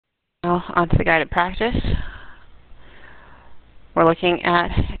on to the guided practice. We're looking at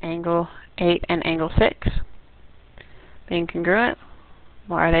angle 8 and angle 6 being congruent.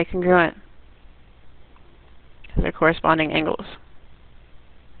 Why are they congruent? Because they're corresponding angles.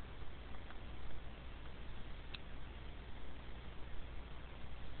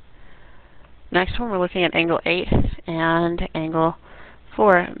 Next one, we're looking at angle 8 and angle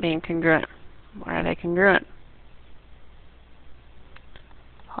 4 being congruent. Why are they congruent?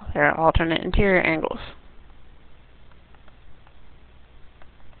 They're alternate interior angles.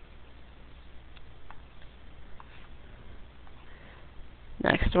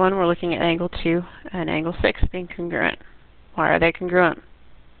 Next one, we're looking at angle 2 and angle 6 being congruent. Why are they congruent?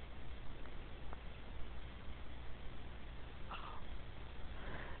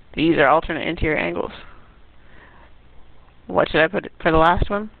 These are alternate interior angles. What should I put for the last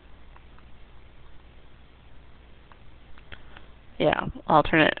one? Yeah,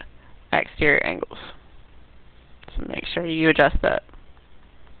 alternate exterior angles. So make sure you adjust that.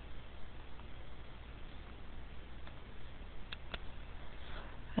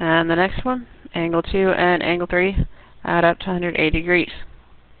 And the next one, angle 2 and angle 3 add up to 180 degrees.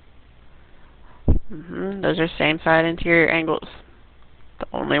 Those are same side interior angles. The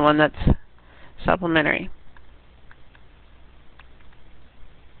only one that's supplementary.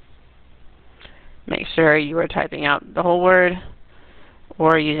 Make sure you are typing out the whole word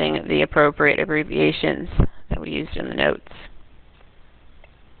or using the appropriate abbreviations that we used in the notes.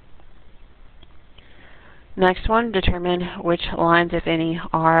 Next one, determine which lines, if any,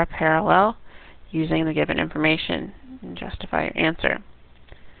 are parallel using the given information and justify your answer.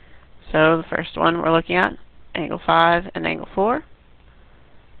 So the first one we're looking at, angle 5 and angle 4.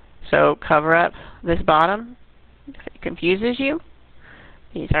 So cover up this bottom if it confuses you.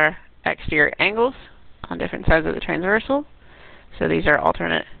 These are exterior angles on different sides of the transversal. So these are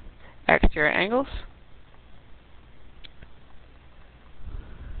alternate exterior angles.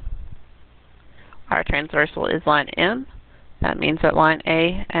 Our transversal is line M. That means that line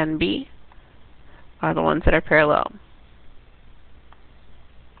A and B are the ones that are parallel.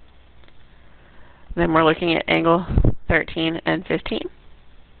 Then we're looking at angle 13 and 15.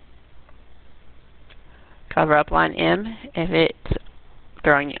 Cover up line M if it's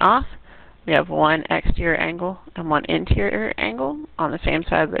throwing you off. We have one exterior angle and one interior angle on the same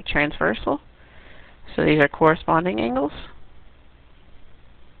side of the transversal. So these are corresponding angles.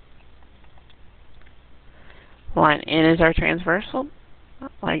 Line N is our transversal,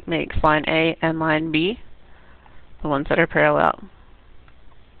 like makes line A and line B the ones that are parallel.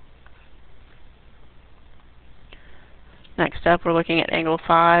 Next up, we're looking at angle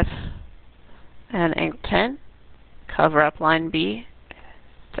 5 and angle 10. Cover up line B.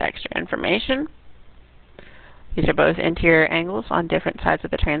 It's extra information. These are both interior angles on different sides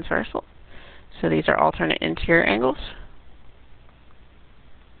of the transversal. So these are alternate interior angles.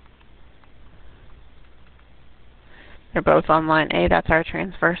 They're both on line A, that's our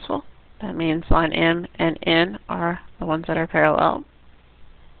transversal. That means line M and N are the ones that are parallel.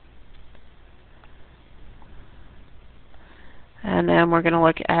 And then we're going to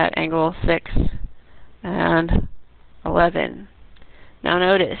look at angle 6 and 11. Now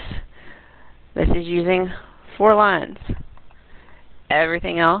notice, this is using 4 lines.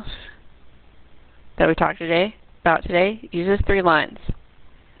 Everything else that we talked about today uses 3 lines.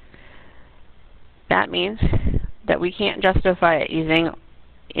 That means that we can't justify it using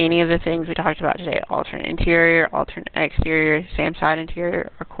any of the things we talked about today. Alternate interior, alternate exterior, same side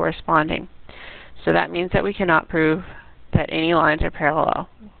interior, or corresponding. So that means that we cannot prove that any lines are parallel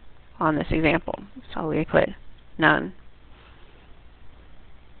on this example. So we put none.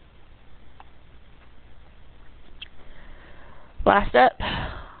 Last up,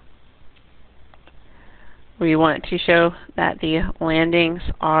 we want to show that the landings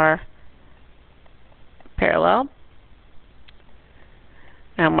are parallel.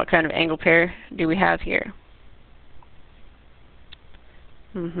 And what kind of angle pair do we have here?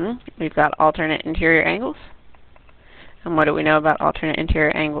 We've got alternate interior angles. And what do we know about alternate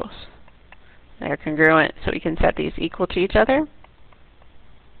interior angles? They're congruent, so we can set these equal to each other.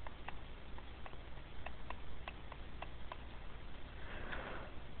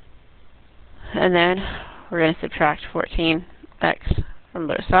 And then we're going to subtract 14x from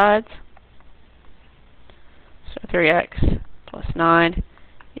both sides. So 3x plus 9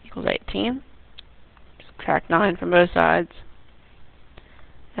 equals 18. Subtract 9 from both sides.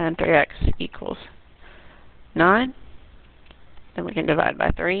 And 3x equals 9. Then we can divide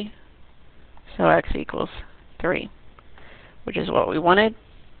by 3. So x equals 3, which is what we wanted,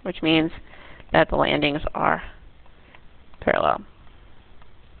 which means that the landings are parallel.